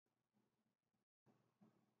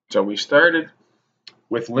So we started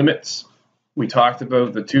with limits. We talked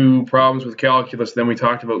about the two problems with calculus. Then we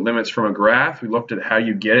talked about limits from a graph. We looked at how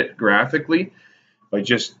you get it graphically by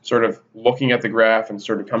just sort of looking at the graph and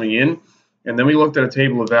sort of coming in. And then we looked at a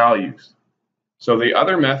table of values. So the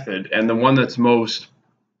other method, and the one that's most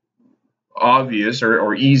obvious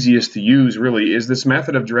or easiest to use really, is this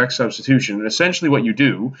method of direct substitution. And essentially what you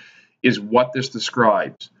do is what this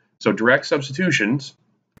describes. So direct substitutions,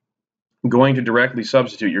 going to directly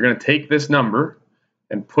substitute. You're going to take this number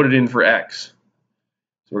and put it in for x.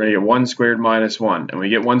 So we're going to get 1 squared minus 1. And we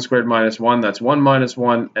get 1 squared minus 1, that's 1 minus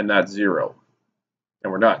 1, and that's 0.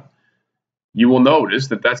 And we're done. You will notice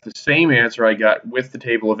that that's the same answer I got with the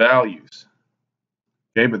table of values.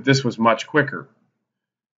 Okay, but this was much quicker.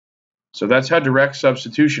 So that's how direct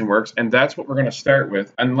substitution works, and that's what we're going to start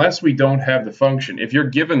with, unless we don't have the function. If you're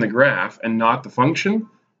given the graph and not the function,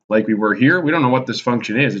 like we were here, we don't know what this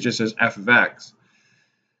function is. It just says f of x.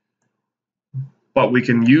 But we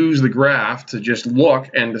can use the graph to just look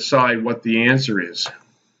and decide what the answer is.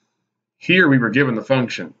 Here we were given the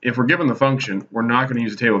function. If we're given the function, we're not going to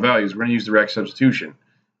use the table of values. We're going to use direct substitution.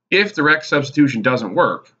 If direct substitution doesn't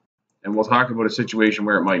work, and we'll talk about a situation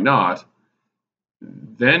where it might not,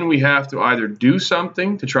 then we have to either do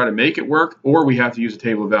something to try to make it work, or we have to use a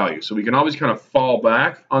table of values. So we can always kind of fall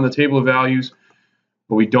back on the table of values,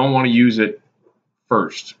 but we don't want to use it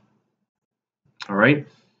first. All right?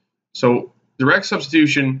 So direct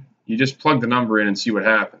substitution, you just plug the number in and see what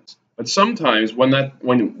happens. But sometimes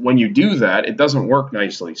when you do that, it doesn't work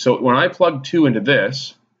nicely. So when I plug 2 into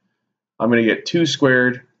this, I'm going to get 2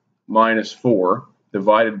 squared minus 4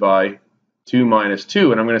 divided by 2 minus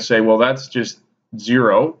 2. And I'm going to say, well, that's just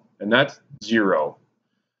 0, and that's 0.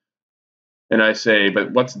 And I say,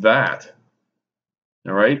 but what's that?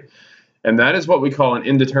 All right? And that is what we call an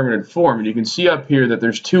indeterminate form. And you can see up here that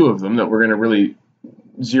there's two of them that we're going to really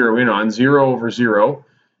zero in on, 0 over 0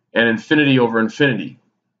 and infinity over infinity.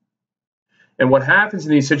 And what happens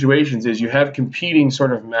in these situations is you have competing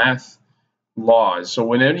sort of math laws. So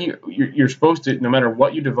whenever you're supposed to, no matter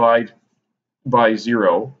what you divide by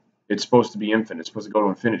 0, it's supposed to be infinite. It's supposed to go to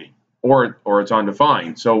infinity. Or it's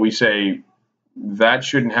undefined. So we say that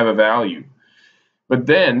shouldn't have a value. But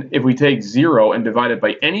then if we take 0 and divide it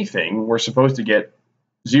by anything, we're supposed to get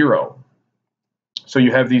 0. So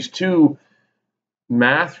you have these two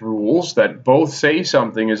math rules that both say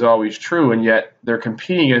something is always true, and yet they're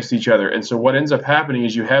competing against each other. And so what ends up happening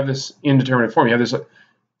is you have this indeterminate form. You have this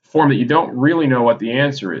form that you don't really know what the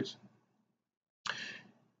answer is.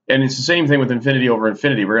 And it's the same thing with infinity over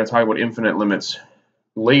infinity. We're going to talk about infinite limits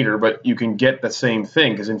later, but you can get the same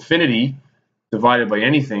thing, because infinity divided by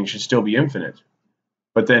anything should still be infinite.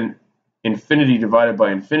 But then infinity divided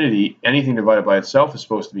by infinity, anything divided by itself is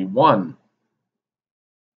supposed to be 1.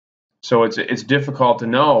 So it's difficult to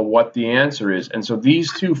know what the answer is. And so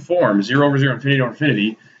these two forms, 0 over 0, infinity over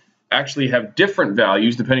infinity, actually have different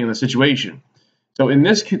values depending on the situation. So in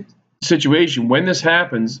this situation, when this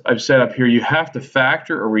happens, I've set up here, you have to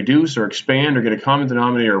factor or reduce or expand or get a common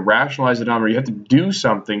denominator or rationalize the denominator. You have to do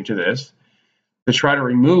something to this to try to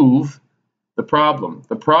remove the problem.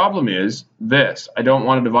 The problem is this: I don't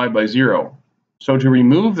want to divide by 0. So to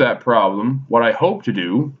remove that problem, what I hope to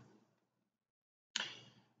do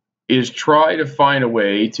is try to find a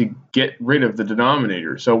way to get rid of the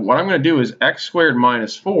denominator. So what I'm going to do is x squared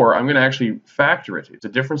minus 4, I'm going to actually factor it. It's a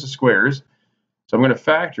difference of squares. So I'm going to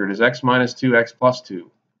factor it as x minus 2, x plus 2.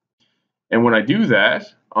 And when I do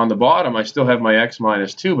that, on the bottom, I still have my x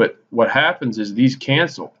minus 2, but what happens is these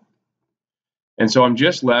cancel. And so I'm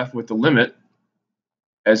just left with the limit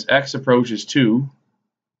as x approaches 2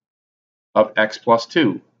 of x plus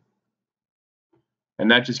 2.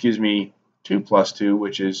 And that just gives me 2 plus 2,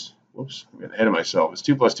 which is, whoops, I'm getting ahead of myself. It's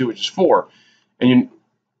 2 plus 2, which is 4. And you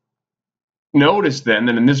notice then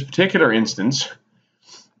that in this particular instance,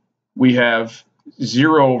 we have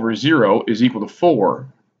 0 over 0 is equal to 4,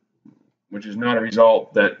 which is not a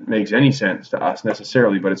result that makes any sense to us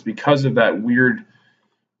necessarily, but it's because of that weird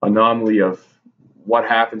anomaly of what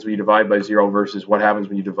happens when you divide by 0 versus what happens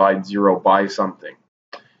when you divide 0 by something.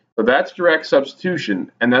 So that's direct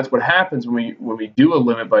substitution, and that's what happens when we do a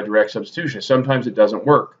limit by direct substitution. Sometimes it doesn't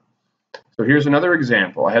work. So here's another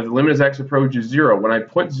example. I have the limit as x approaches 0. When I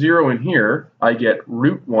put 0 in here, I get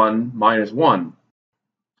root 1 minus 1.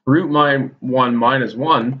 Root 1 minus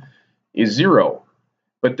 1 is 0.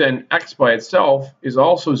 But then x by itself is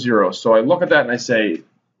also 0. So I look at that and I say,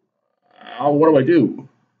 oh, what do I do?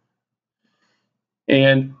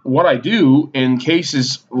 And what I do in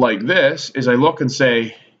cases like this is I look and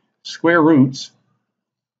say, square roots,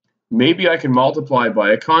 maybe I can multiply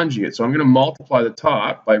by a conjugate. So I'm going to multiply the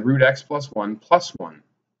top by root x plus 1 plus 1.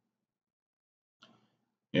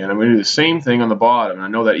 And I'm going to do the same thing on the bottom. I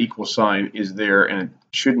know that equal sign is there, and it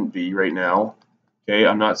shouldn't be right now. Okay,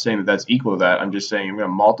 I'm not saying that that's equal to that. I'm just saying I'm going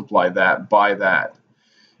to multiply that by that.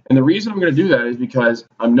 And the reason I'm going to do that is because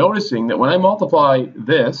I'm noticing that when I multiply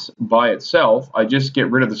this by itself, I just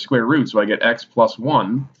get rid of the square root. So I get x plus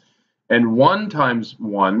 1. And 1 times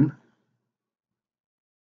 1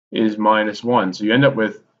 is minus 1. So you end up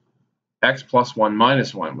with x plus 1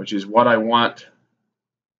 minus 1, which is what I want.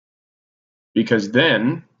 Because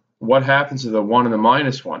then, what happens to the 1 and the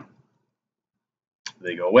minus 1?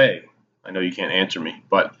 They go away. I know you can't answer me,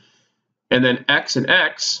 but and then x and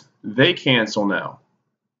x, they cancel now.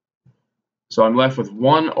 So I'm left with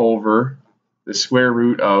 1 over the square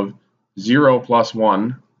root of 0 plus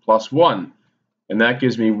 1 plus 1. And that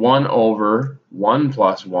gives me 1 over 1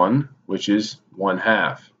 plus 1, which is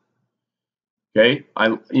 1/2. Okay,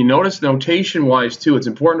 you notice notation-wise too, it's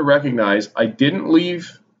important to recognize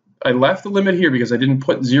I left the limit here because I didn't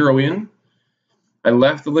put 0 in. I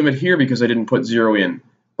left the limit here because I didn't put 0 in.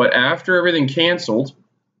 But after everything canceled,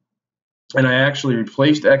 and I actually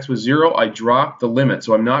replaced x with 0, I dropped the limit.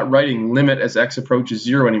 So I'm not writing limit as x approaches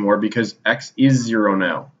 0 anymore because x is 0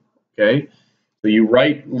 now. Okay, so you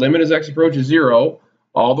write limit as x approaches 0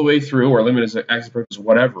 all the way through, or limit as x approaches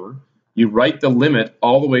whatever. You write the limit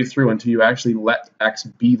all the way through until you actually let x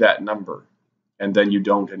be that number, and then you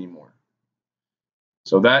don't anymore.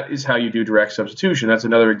 So that is how you do direct substitution. That's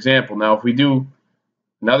another example. Now, if we do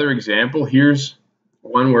another example, here's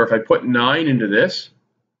one where if I put 9 into this,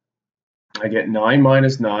 I get 9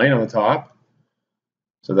 minus 9 on the top.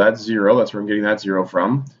 So that's 0. That's where I'm getting that 0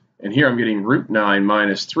 from. And here I'm getting root 9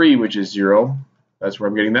 minus 3, which is 0. That's where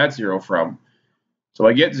I'm getting that 0 from. So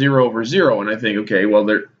I get 0 over 0, and I think, okay, well,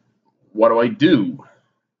 what do I do?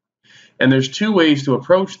 And there's two ways to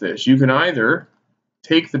approach this. You can either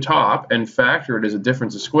take the top and factor it as a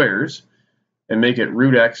difference of squares and make it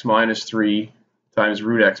root x minus 3 times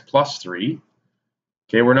root x plus 3.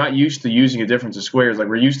 Okay, we're not used to using a difference of squares. Like,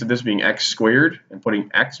 we're used to this being x squared and putting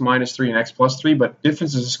x minus 3 and x plus 3, but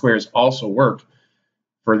differences of squares also work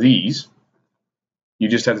for these. You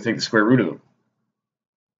just have to take the square root of them.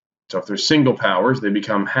 So if they're single powers, they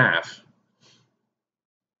become half.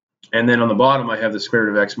 And then on the bottom, I have the square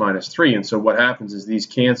root of x minus 3. And so what happens is these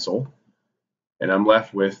cancel, and I'm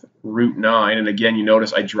left with root 9. And again, you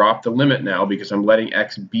notice I dropped the limit now because I'm letting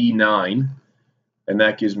x be 9, and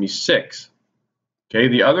that gives me 6. Okay,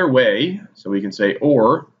 the other way, so we can say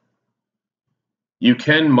or, you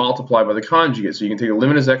can multiply by the conjugate. So you can take a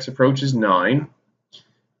limit as x approaches 9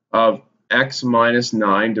 of x minus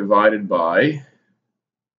 9 divided by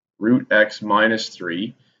root x minus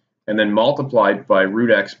 3, and then multiplied by root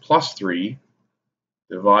x plus 3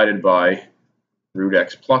 divided by root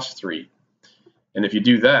x plus 3. And if you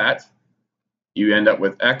do that, you end up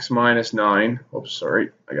with x minus 9. Oops,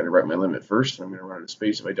 sorry, I got to write my limit first. I'm going to run out of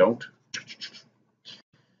space if I don't.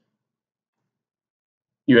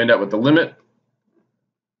 You end up with the limit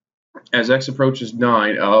as x approaches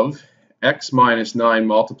 9 of x minus 9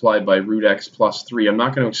 multiplied by root x plus 3. I'm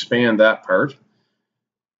not going to expand that part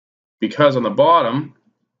because on the bottom,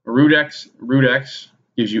 root x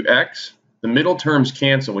gives you x. The middle terms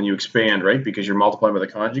cancel when you expand, right? Because you're multiplying by the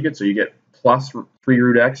conjugate, so you get plus 3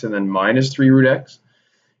 root x and then minus 3 root x.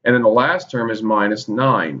 And then the last term is minus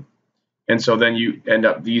 9. And so then you end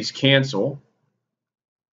up, these cancel,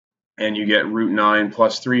 and you get root 9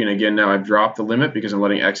 plus 3. And again, now I've dropped the limit because I'm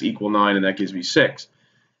letting x equal 9, and that gives me 6.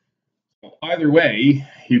 So either way,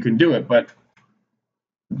 you can do it, but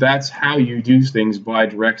that's how you do things by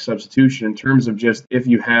direct substitution in terms of just if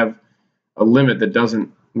you have a limit that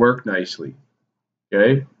doesn't work nicely.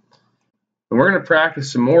 Okay? And we're going to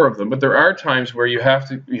practice some more of them, but there are times where you have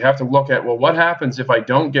to look at, well, what happens if I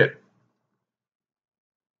don't get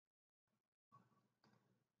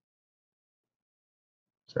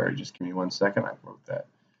Sorry, just give me 1 second. I wrote that.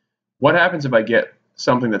 What happens if I get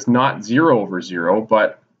something that's not 0 over 0,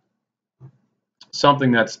 but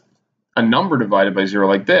something that's a number divided by 0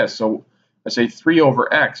 like this? So I say 3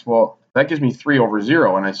 over x. Well, that gives me 3 over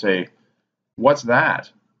 0, and I say, what's that?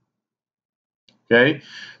 Okay?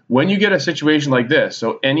 When you get a situation like this,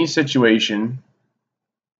 so any situation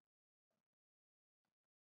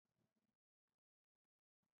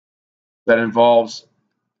that involves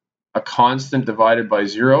a constant divided by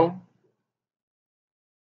 0,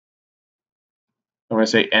 I'm going to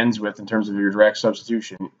say ends with in terms of your direct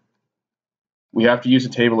substitution, we have to use a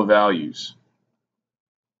table of values.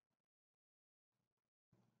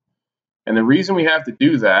 And the reason we have to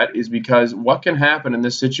do that is because what can happen in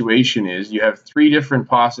this situation is you have 3 different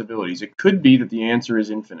possibilities. It could be that the answer is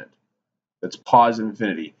infinite, that's positive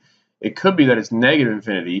infinity. It could be that it's negative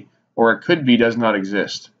infinity, or it could be does not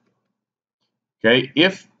exist. Okay,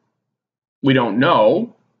 if we don't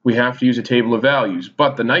know, we have to use a table of values.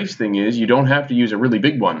 But the nice thing is you don't have to use a really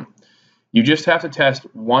big one. You just have to test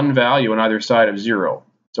one value on either side of 0.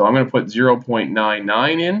 So I'm going to put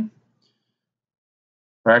 0.99 in.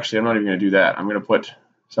 Or actually, I'm not even going to do that. I'm going to put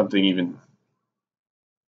something even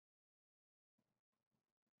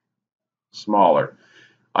smaller.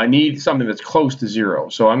 I need something that's close to 0.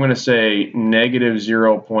 So I'm going to say negative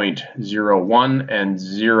 0.01 and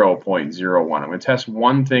 0.01. I'm going to test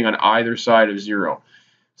one thing on either side of 0.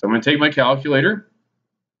 So I'm going to take my calculator,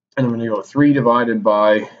 and I'm going to go 3 divided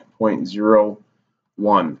by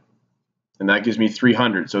 0.01. And that gives me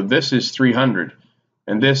 300. So this is 300.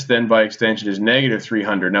 And this then, by extension, is negative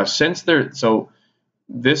 300. Now,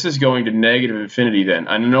 this is going to negative infinity then.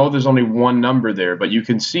 I know there's only one number there, but you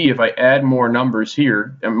can see if I add more numbers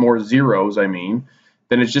here, and more zeros, I mean,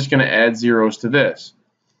 then it's just going to add zeros to this.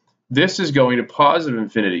 This is going to positive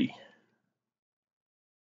infinity.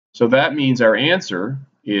 So that means our answer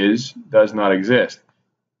does not exist.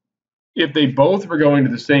 If they both were going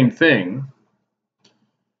to the same thing,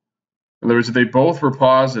 in other words, if they both were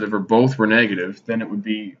positive or both were negative, then it would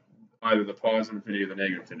be either the positive infinity or the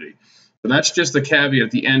negative infinity. But that's just the caveat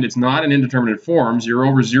at the end. It's not an indeterminate form, 0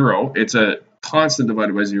 over 0. It's a constant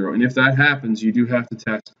divided by 0. And if that happens, you do have to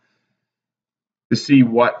test to see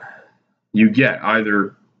what you get,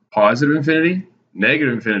 either positive infinity,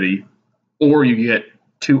 negative infinity, or you get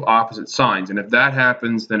two opposite signs. And if that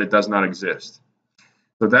happens, then it does not exist.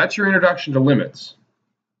 So that's your introduction to limits.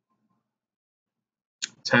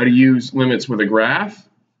 It's how to use limits with a graph,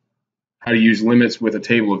 how to use limits with a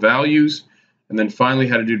table of values, and then finally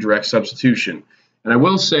how to do direct substitution. And I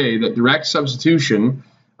will say that direct substitution,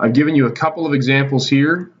 I've given you a couple of examples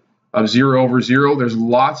here of 0 over 0. There's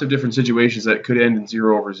lots of different situations that could end in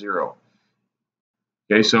 0 over 0.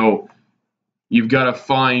 Okay, so you've got to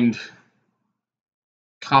find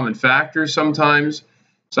common factors sometimes.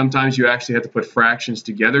 Sometimes you actually have to put fractions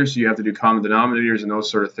together, so you have to do common denominators and those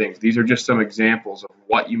sort of things. These are just some examples of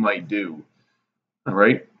what you might do. All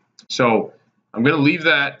right, so I'm going to leave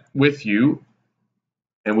that with you,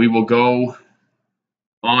 and we will go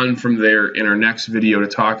on from there in our next video to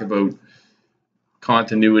talk about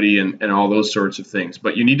continuity and all those sorts of things.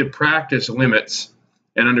 But you need to practice limits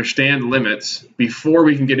and understand limits before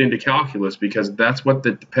we can get into calculus, because that's what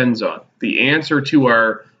that depends on. The answer to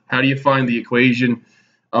our how do you find the equation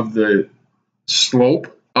of the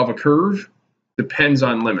slope of a curve depends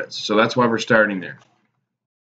on limits. So that's why we're starting there.